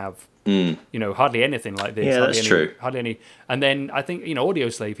didn't have, hardly anything like this. Yeah, that's true. Hardly any. And then I think, Audio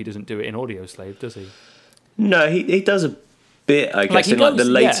Slave, he doesn't do it in Audio Slave, does he? No, he does a bit, I guess, in like the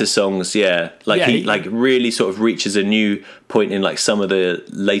later songs, he really sort of reaches a new point in like some of the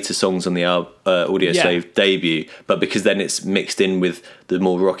later songs on the Audio Slave debut, but because then it's mixed in with the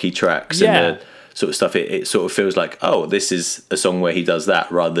more rocky tracks and the sort of stuff, it sort of feels like, oh, this is a song where he does that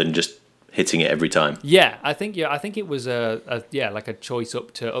rather than just hitting it every time. I think it was like a choice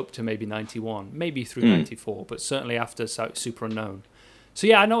up to maybe 91, maybe through 94, but certainly after Super Unknown. So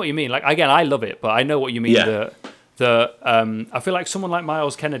yeah, I know what you mean. Like again, I love it, but I know what you mean. I feel like someone like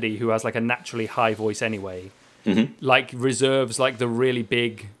Miles Kennedy, who has like a naturally high voice anyway, like reserves like the really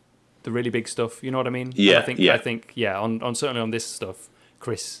big stuff. You know what I mean? Yeah. And I think on certainly on this stuff,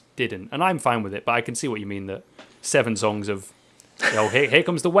 Chris didn't, and I'm fine with it. But I can see what you mean, that 7 songs of here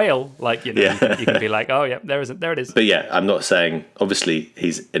comes the whale. Like, you know, Yeah. you can be like, oh yeah, there it is. But yeah, I'm not saying, obviously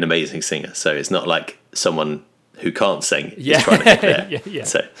he's an amazing singer, so it's not like someone who can't sing Yeah. is trying to get there. Yeah.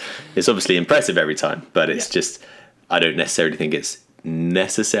 So it's obviously impressive every time, but it's just, I don't necessarily think it's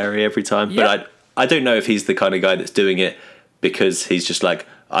necessary every time. Yeah. But I don't know if he's the kind of guy that's doing it because he's just like,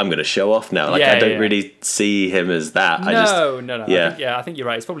 I'm going to show off now. Like, Yeah, I don't yeah. really see him as that. No. Yeah. I think you're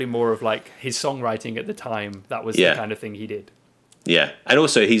right. It's probably more of like his songwriting at the time. That was Yeah. the kind of thing he did. Yeah, and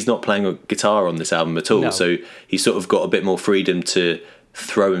also he's not playing a guitar on this album at all, No. so he's sort of got a bit more freedom to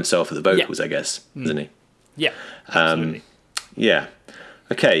throw himself at the vocals, I guess, isn't he? Yeah, absolutely. Yeah.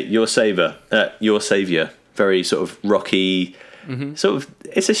 Okay, Your Savior, very sort of rocky, sort of.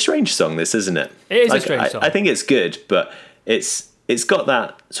 It's a strange song, this, isn't it? It is a strange song. I think it's good, but it's got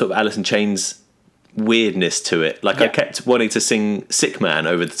that sort of Alice in Chains weirdness to it. Like I kept wanting to sing "Sick Man"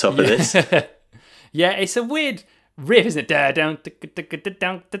 over the top of this. Yeah, it's a weird riff, isn't it? Da down, da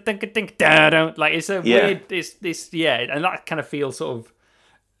down. Like it's a weird. It's and that kind of feels sort of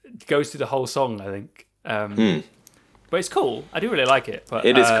goes through the whole song, I think. But it's cool. I do really like it. But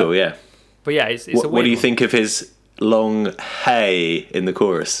It is cool, yeah. But yeah, it's a weird What do you one. think of his long "hey" in the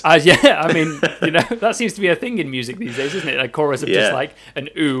chorus? Yeah, I mean, you know, that seems to be a thing in music these days, isn't it? A chorus of just Yeah. like an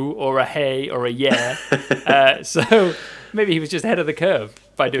ooh or a hey or a yeah. So maybe he was just ahead of the curve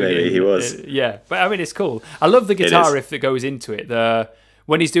by doing it. Maybe he was. Yeah, but I mean, it's cool. I love the guitar is. riff that goes into it.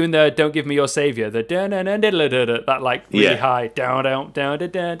 When he's doing the "Don't Give Me Your Savior," the that like really Yeah. high down down down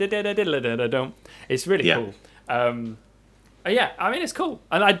down down. It's really Yeah. cool. Yeah, I mean, it's cool,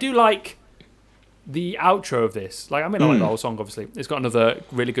 and I do like the outro of this. Like, I mean, I like the whole song. Obviously, it's got another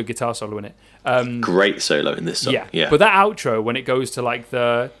really good guitar solo in it. Great solo in this song. Yeah. But that outro, when it goes to like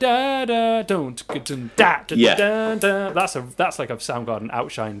the da da don't da da Yeah. da da, that's like a Soundgarden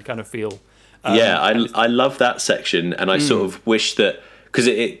outshine kind of feel. I love that section, and I sort of wish that because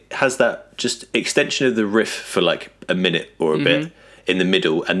it has that just extension of the riff for like a minute or a bit in the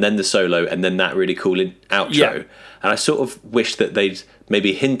middle, and then the solo, and then that really cool outro. Yeah. And I sort of wish that they'd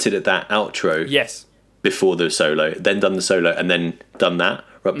maybe hinted at that outro Yes. before the solo, then done the solo, and then done that,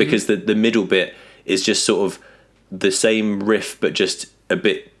 right? Because the middle bit is just sort of the same riff, but just a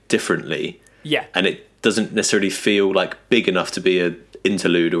bit differently. Yeah. And it doesn't necessarily feel like big enough to be a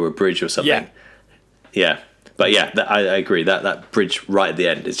interlude or a bridge or something. Yeah. But yeah, I agree. That bridge right at the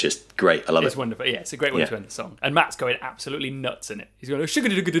end is just great. I love It's it. wonderful. Yeah, it's a great way Yeah. to end the song. And Matt's going absolutely nuts in it. He's going,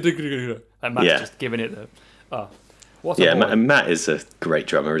 and Matt's Yeah. just giving it the. Oh, what a Yeah, boy. Matt is a great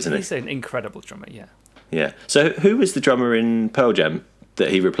drummer, isn't he? He's an incredible drummer, yeah. Yeah. So who was the drummer in Pearl Jam that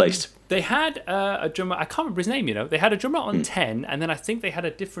he replaced? They had a drummer, I can't remember his name, you know. They had a drummer on 10, and then I think they had a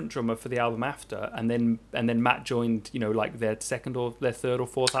different drummer for the album after, and then Matt joined, you know, like their second or their third or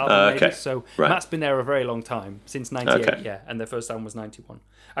fourth album, maybe. Okay. So Right. Matt's been there a very long time, since 98, Okay. yeah, and their first album was 91.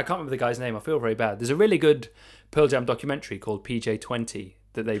 I can't remember the guy's name, I feel very bad. There's a really good Pearl Jam documentary called PJ20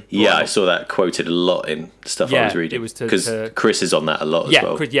 that they brought Yeah, I up. saw that quoted a lot in stuff I Yeah, was reading. it was to- because Chris is on that a lot as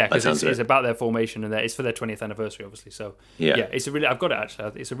well. Yeah, by the because sounds of it's it. about their formation and it's for their 20th anniversary, obviously. So Yeah. it's a really I've got it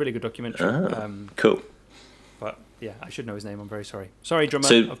actually. It's a really good documentary. Cool. But yeah, I should know his name. I'm very sorry. Sorry, drummer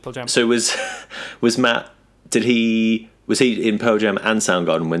So, of Pearl Jam. so was Matt? Was he in Pearl Jam and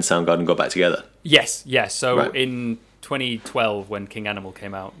Soundgarden when Soundgarden got back together? Yes. So Right. in 2012, when King Animal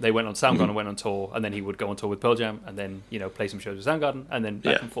came out, they went on Soundgarden, went on tour, and then he would go on tour with Pearl Jam, and then play some shows with Soundgarden, and then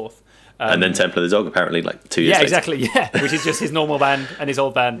back Yeah. and forth. And then Temple of the Dog apparently like 2 years Yeah, later. exactly. Yeah, which is just his normal band and his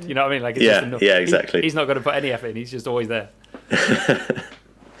old band. You know what I mean? Like, it's Yeah, just yeah, exactly. He's not going to put any effort in. He's just always there.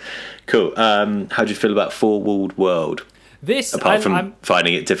 Cool. How do you feel about Four Walled World? This, Apart from I'm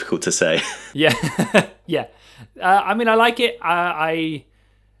finding it difficult to say. yeah, yeah. I mean, I like it.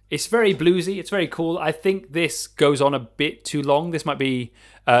 It's very bluesy. It's very cool. I think this goes on a bit too long. This might be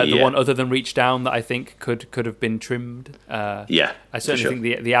the Yeah. one other than Reach Down that I think could have been trimmed. Yeah, I certainly for sure. think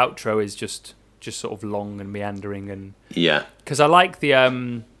the outro is just sort of long and meandering, and Yeah, because I like the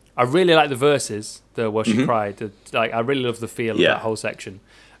I really like the verses. The "Well She Mm-hmm. Cried." I really love the feel Yeah. of that whole section.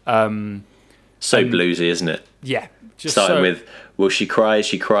 so bluesy, isn't it? Yeah, just Starting so, with, well, she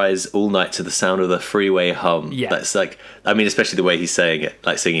cries all night to the sound of the freeway hum. Yeah. That's like, I mean, especially the way he's saying it,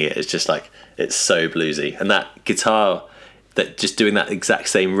 like singing it, it's just like, it's so bluesy. And that guitar, that just doing that exact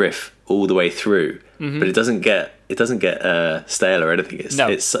same riff all the way through, but it doesn't get stale or anything. No.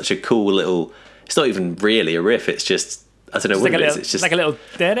 It's such a cool little, it's not even really a riff, it's just, I don't know It's what like it a is. little, It's just, like a little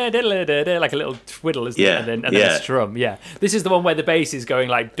da-da-da-da-da-da, like a little twiddle, isn't Yeah, it? And then yeah. a strum. Yeah, this is the one where the bass is going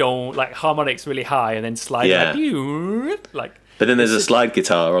like don't like harmonics really high and then sliding Yeah. like but then there's a slide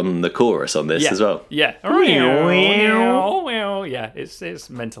guitar on the chorus on this yeah, as well. Yeah, yeah, it's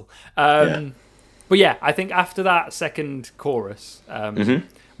mental. Yeah. But yeah, I think after that second chorus,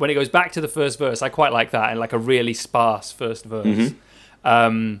 when it goes back to the first verse, I quite like that, and like a really sparse first verse.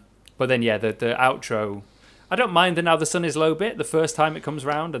 But then yeah, the outro, I don't mind the Now the Sun Is Low bit the first time it comes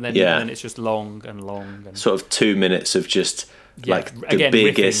round, and then it's just long and long. And sort of 2 minutes of just like the again,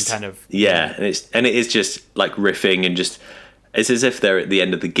 biggest kind of and it is just like riffing, and just it's as if they're at the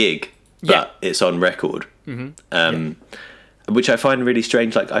end of the gig, but it's on record. Which I find really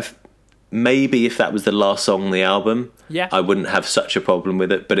strange. Like maybe if that was the last song on the album, I wouldn't have such a problem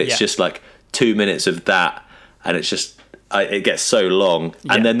with it. But it's just like 2 minutes of that, and it's just it gets so long,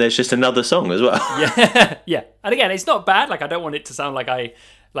 and then there's just another song as well. And again, it's not bad. Like I don't want it to sound like I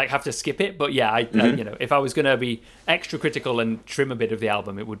like have to skip it, but yeah, you know, if I was gonna be extra critical and trim a bit of the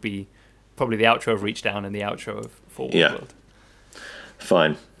album, it would be probably the outro of Reach Down and the outro of Forward World.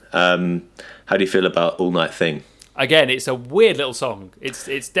 Fine. How do you feel about All Night Thing? Again, it's a weird little song. It's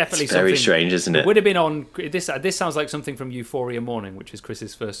definitely very something strange, isn't it? It would have been on this. This sounds like something from Euphoria Morning, which is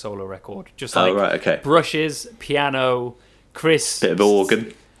Chris's first solo record. Just like brushes, piano, Chris, bit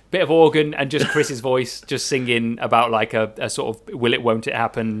of organ, and just Chris's voice, just singing about like a sort of will it, won't it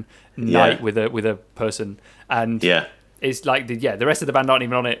happen night with a person, and it's like the rest of the band aren't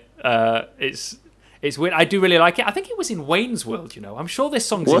even on it. It's weird. I do really like it. I think it was in Wayne's World, you know. I'm sure this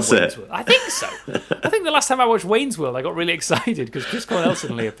song's in Wayne's World. I think so. I think the last time I watched Wayne's World, I got really excited because Chris Cornell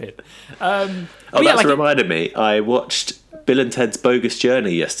suddenly appeared. That's reminded me. I watched Bill and Ted's Bogus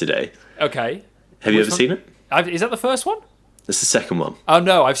Journey yesterday. Okay. Have you ever seen it? Is that the first one? It's the second one. Oh,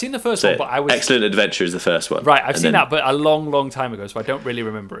 no. I've seen the first one, but I was... Excellent Adventure is the first one. Right. I've seen that, but a long, long time ago, so I don't really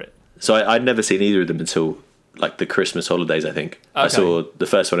remember it. So I'd never seen either of them until... like the Christmas holidays, I think. Okay. I saw the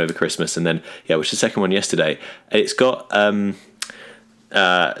first one over Christmas, and then which the second one yesterday. It's got the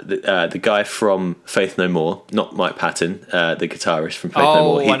guy from Faith No More, not Mike Patton, the guitarist from Faith No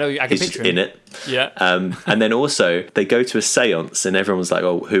More. I know. I can picture him in it. Yeah. And then also they go to a séance, and everyone's like,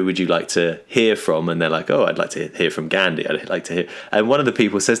 "Oh, who would you like to hear from?" And they're like, "Oh, I'd like to hear from Gandhi. I'd like to hear." And one of the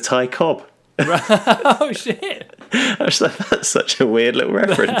people says Ty Cobb. Oh shit! I was like, that's such a weird little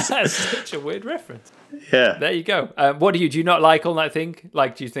reference. That's such a weird reference. Yeah. There you go. What do you not like All Night Thing?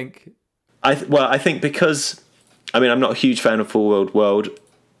 Like, do you think? I think because, I mean, I'm not a huge fan of Forward World,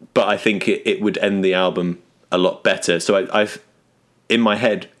 but I think it would end the album a lot better. So I've in my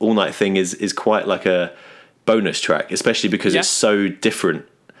head, All Night Thing is quite like a bonus track, especially because it's so different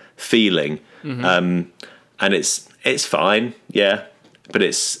feeling, and it's fine, but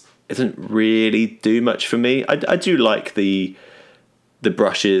it doesn't really do much for me. I do like the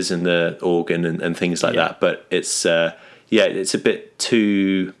brushes and the organ and things like that, but it's it's a bit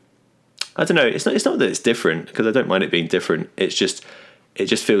too, I don't know, it's not that it's different, because I don't mind it being different. It just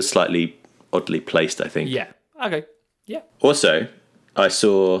feels slightly oddly placed, I think. Okay. Yeah. Also, I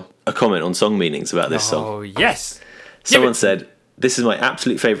saw a comment on Song Meanings about this song. Oh yes. Someone said, "This is my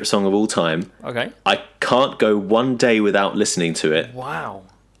absolute favourite song of all time. Okay. I can't go one day without listening to it. Wow.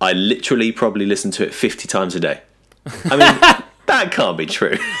 I literally probably listen to it 50 times a day." I mean, that can't be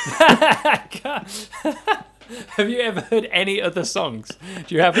true. Have you ever heard any other songs?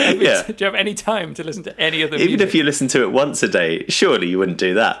 Do you have any time to listen to any other music? Even if you listen to it once a day, surely you wouldn't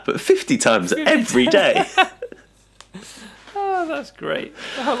do that. But 50 times every day. Oh, that's great.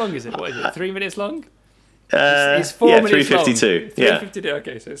 How long is it? What is it? 3 minutes long? It's 4 minutes 3:52. long. 3:52.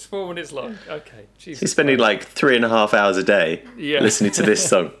 Okay, so it's 4 minutes long. Okay. Jesus. He's spending like 3.5 hours a day listening to this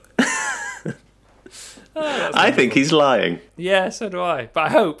song. I think he's lying. Yeah, so do I. But I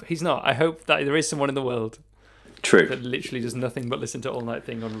hope he's not. I hope that there is someone in the world that literally does nothing but listen to All Night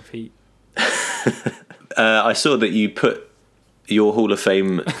Thing on repeat. I saw that you put your Hall of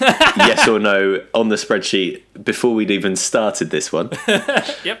Fame yes or no on the spreadsheet before we'd even started this one.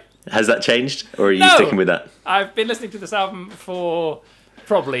 Yep. Has that changed, or are you sticking with that? I've been listening to this album for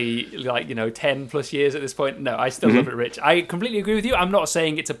probably 10 plus years at this point. No, I still love it, Rich. I completely agree with you. I'm not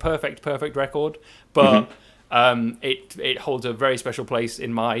saying it's a perfect record, but it holds a very special place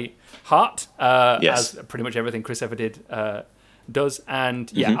in my heart, as pretty much everything Chris ever did does.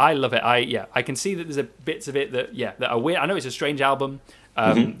 And I love it. I can see that there's bits of it that are weird. I know it's a strange album.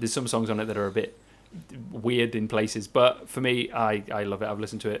 There's some songs on it that are a bit weird in places, but for me, I love it. I've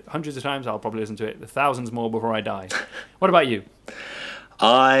listened to it hundreds of times. I'll probably listen to it thousands more before I die. What about you?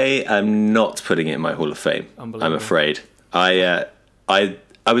 I am not putting it in my Hall of Fame. I'm afraid. I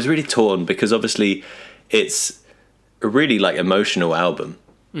was really torn, because obviously it's a really like emotional album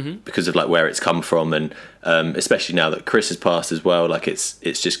because of like where it's come from, and especially now that Chris has passed as well. Like it's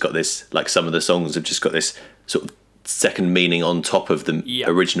just got this, like some of the songs have just got this sort of second meaning on top of the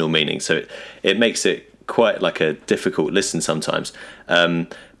original meaning, so it makes it quite like a difficult listen sometimes.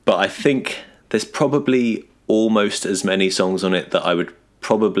 But I think there's probably almost as many songs on it that I would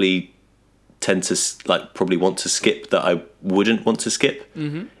probably tend to probably want to skip that I wouldn't want to skip,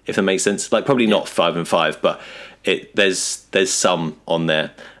 if that makes sense. Like probably not 5 and 5, but there's some on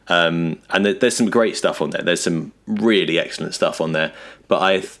there, and there's some great stuff on there. There's some really excellent stuff on there, but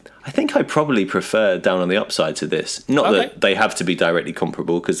I think I probably prefer Down on the Upside to this. Not that they have to be directly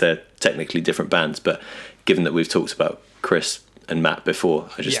comparable because they're technically different bands, but given that we've talked about Chris and Matt before,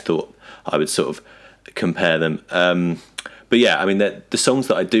 I just thought I would sort of compare them. But yeah, I mean, the songs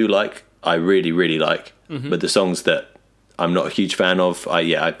that I do like, I really, really like. But the songs that I'm not a huge fan of,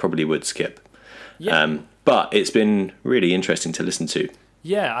 I probably would skip. Yeah. But it's been really interesting to listen to.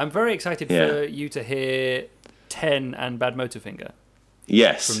 Yeah, I'm very excited for you to hear 10 and Bad Motorfinger.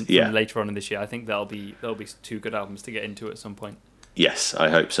 Yes, from later on in this year. I think there'll be 2 good albums to get into at some point. Yes, I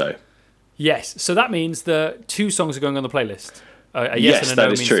hope so. Yes, so that means that 2 songs are going on the playlist. A yes and a no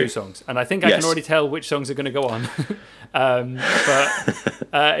means true. 2 songs. And I think I can already tell which songs are going to go on.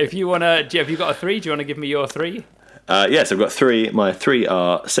 But if you want to... Have you got a 3? Do you want to give me your 3? Yes, I've got 3. My 3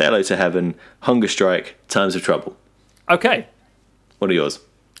 are Say Hello to Heaven, Hunger Strike, Times of Trouble. Okay. What are yours?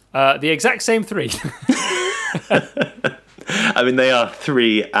 The exact same 3. I mean, they are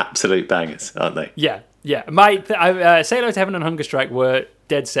 3 absolute bangers, aren't they? Yeah. Say Hello to Heaven and Hunger Strike were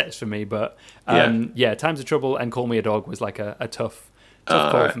dead sets for me, but Times of Trouble and Call Me a Dog was like a tough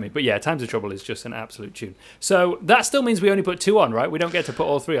call for me. But yeah, Times of Trouble is just an absolute tune. So that still means we only put 2 on, right? We don't get to put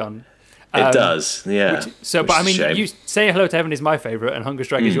all 3 on. It does, yeah. But I mean, you Say Hello to Heaven is my favourite and Hunger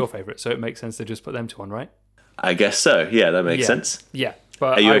Strike is your favourite, so it makes sense to just put them 2 on, right? I guess so. Yeah, that makes sense. Yeah.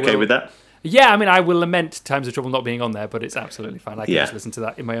 But are you okay with that? Yeah, I mean, I will lament Times of Trouble not being on there, but it's absolutely fine. I can just listen to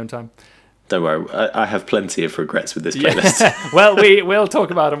that in my own time. Don't worry, I have plenty of regrets with this playlist. Yeah. Well, we'll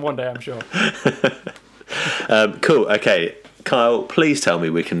talk about them one day, I'm sure. Cool, okay. Kyle, please tell me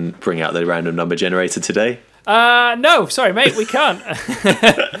we can bring out the random number generator today. No, sorry, mate, we can't.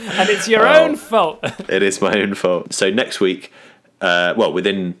 And it's your own fault. It is my own fault. So next week,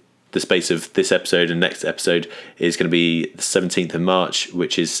 within the space of this episode and next episode is going to be the 17th of March,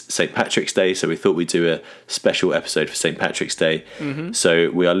 which is St. Patrick's Day. So we thought we'd do a special episode for St. Patrick's Day. So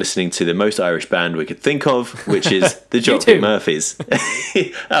we are listening to the most Irish band we could think of, which is the Dropkick Murphys.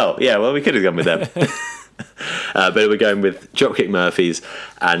 Oh, yeah, well, we could have gone with them. But we're going with Dropkick Murphys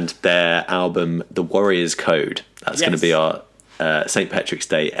and their album, The Warrior's Code. That's going to be our St. Patrick's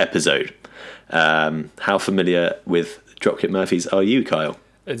Day episode. How familiar with Dropkick Murphys are you, Kyle?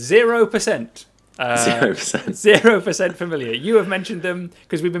 0%. 0%. 0% familiar. You have mentioned them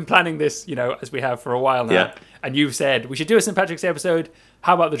because we've been planning this, as we have for a while now. Yeah. And you've said we should do a St. Patrick's Day episode.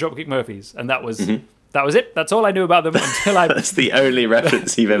 How about the Dropkick Murphys? And that was it. That's all I knew about them until I. That's the only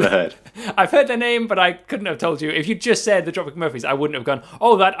reference you've ever heard. I've heard their name, but I couldn't have told you. If you just said the Dropkick Murphys, I wouldn't have gone,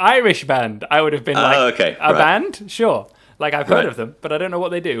 oh, that Irish band. I would have been band? Sure. Like I've heard of them, but I don't know what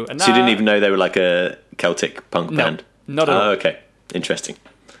they do. And so you didn't even know they were like a Celtic punk band? Not at all. Oh, okay. Interesting.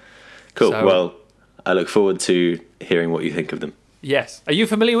 Cool. Well, I look forward to hearing what you think of them. Yes. Are you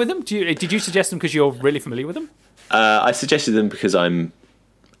familiar with them? Did you suggest them because you're really familiar with them? I suggested them because I'm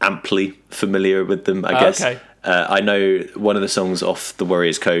amply familiar with them, I guess. Okay. I know one of the songs off The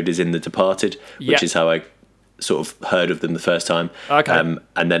Warrior's Code is in The Departed, which is how I sort of heard of them the first time. Okay.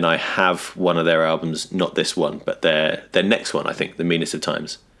 And then I have one of their albums, not this one, but their next one, I think, The Meanest of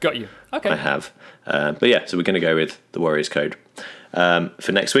Times. Got you. Okay. I have. But yeah, so we're going to go with The Warrior's Code.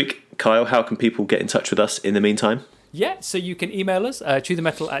 For next week, Kyle, how can people get in touch with us in the meantime? Yeah, so you can email us,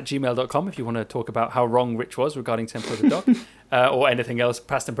 chewthemetal@gmail.com, if you want to talk about how wrong Rich was regarding Temple of the Dog, or anything else,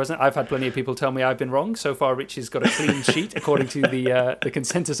 past and present. I've had plenty of people tell me I've been wrong. So far, Rich has got a clean sheet, according to the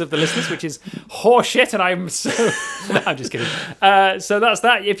consensus of the listeners, which is horseshit, and I'm just kidding. So that's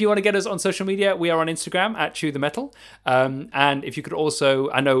that. If you want to get us on social media, we are on Instagram, @chewthemetal. And if you could also,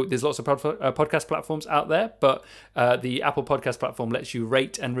 I know there's lots of podcast platforms out there, but the Apple Podcast platform lets you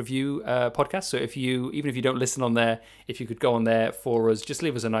rate and review podcasts. So even if you don't listen on there, if you could go on there for us, just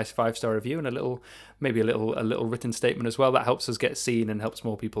leave us a nice 5-star review and maybe a little written statement as well. That helps us get seen and helps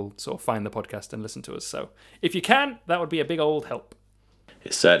more people sort of find the podcast and listen to us. So if you can, that would be a big old help.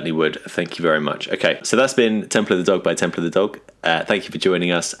 It certainly would. Thank you very much. Okay, so that's been Temple of the Dog by Temple of the Dog. Thank you for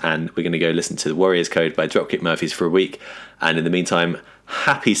joining us, and we're going to go listen to The Warrior's Code by Dropkick Murphys for a week. And in the meantime,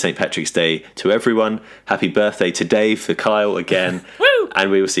 happy St. Patrick's Day to everyone. Happy birthday today for Kyle again. Woo! And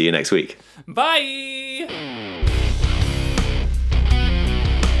we will see you next week. Bye!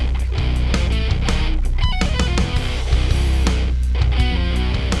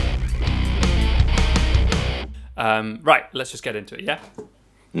 Right, let's just get into it, yeah?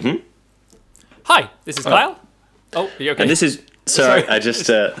 Mm-hmm. Hi, this is Kyle. Oh, are you okay? And this is Sorry, I just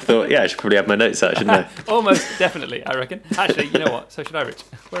thought, I should probably have my notes out, shouldn't I? Almost definitely, I reckon. Actually, you know what? So should I, Rich.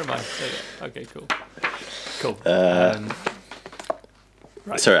 Where am I? Okay, cool. Cool.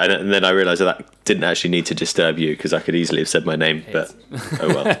 Right. Sorry, and then I realised that didn't actually need to disturb you because I could easily have said my name, but oh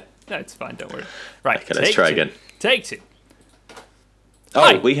well. No, it's fine, don't worry. Right, okay, let's try again. Take 2. Oh,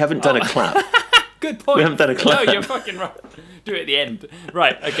 Hi. We haven't done a clap. Good point. We haven't done a clap. No, you're fucking right. Do it at the end.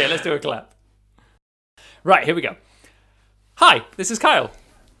 Right, okay, let's do a clap. Right, here we go. Hi, this is Kyle.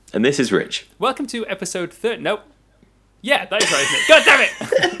 And this is Rich. Welcome to episode 30. Nope. Yeah, that is right, isn't it? God damn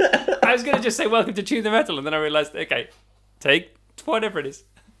it! I was going to just say welcome to Tune the Metal, and then I realised, okay, take whatever it is.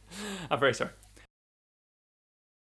 I'm very sorry.